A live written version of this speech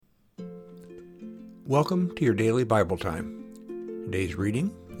Welcome to your daily Bible time. Today's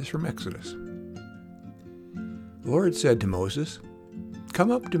reading is from Exodus. The Lord said to Moses,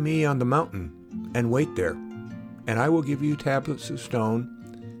 "Come up to me on the mountain and wait there, and I will give you tablets of stone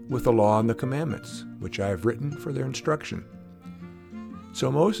with the law and the commandments, which I have written for their instruction."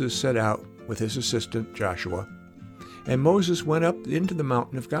 So Moses set out with his assistant Joshua, and Moses went up into the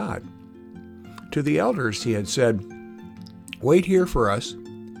mountain of God. To the elders he had said, "Wait here for us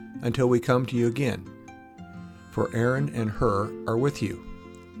until we come to you again, for Aaron and Hur are with you.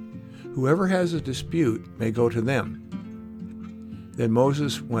 Whoever has a dispute may go to them." Then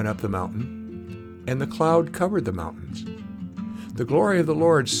Moses went up the mountain, and the cloud covered the mountains. The glory of the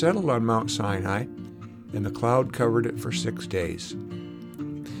Lord settled on Mount Sinai, and the cloud covered it for 6 days.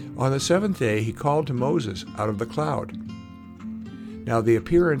 On the seventh day he called to Moses out of the cloud. Now the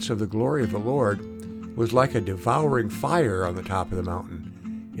appearance of the glory of the Lord was like a devouring fire on the top of the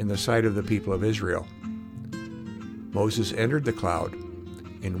mountain, in the sight of the people of Israel. Moses entered the cloud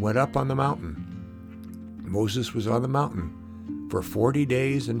and went up on the mountain. Moses was on the mountain for 40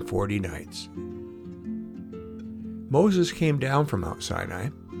 days and 40 nights. Moses came down from Mount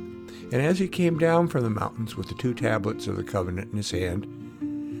Sinai, and as he came down from the mountains with the 2 tablets of the covenant in his hand,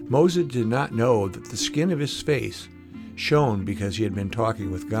 Moses did not know that the skin of his face shone because he had been talking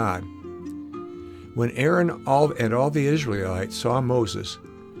with God. When Aaron and all the Israelites saw Moses,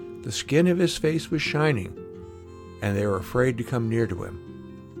 the skin of his face was shining, and they were afraid to come near to him.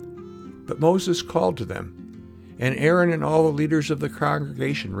 But Moses called to them, and Aaron and all the leaders of the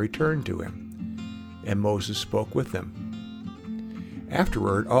congregation returned to him, and Moses spoke with them.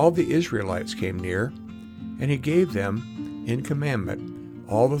 Afterward, all the Israelites came near, and he gave them in commandment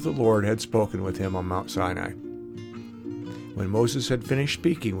all that the Lord had spoken with him on Mount Sinai. When Moses had finished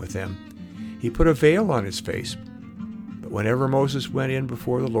speaking with them, he put a veil on his face. But whenever Moses went in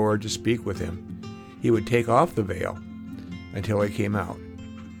before the Lord to speak with him, he would take off the veil until he came out.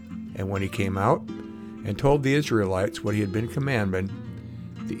 And when he came out and told the Israelites what he had been commanded,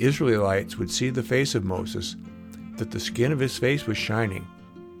 the Israelites would see the face of Moses, that the skin of his face was shining.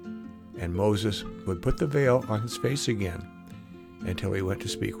 And Moses would put the veil on his face again until he went to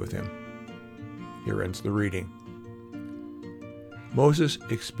speak with him. Here ends the reading. Moses'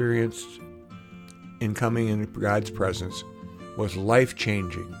 experience in coming into God's presence was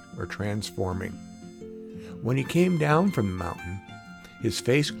life-changing or transforming. When he came down from the mountain, his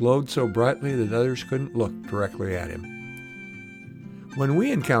face glowed so brightly that others couldn't look directly at him. When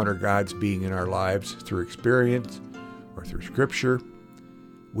we encounter God's being in our lives through experience or through Scripture,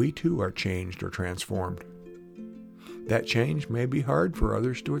 we too are changed or transformed. That change may be hard for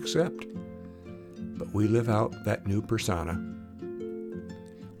others to accept, but we live out that new persona.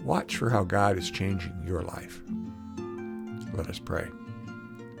 Watch for how God is changing your life. Let us pray.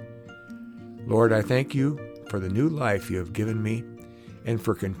 Lord, I thank you for the new life you have given me and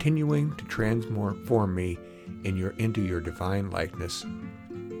for continuing to transform me into your divine likeness.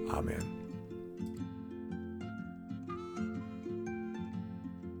 Amen.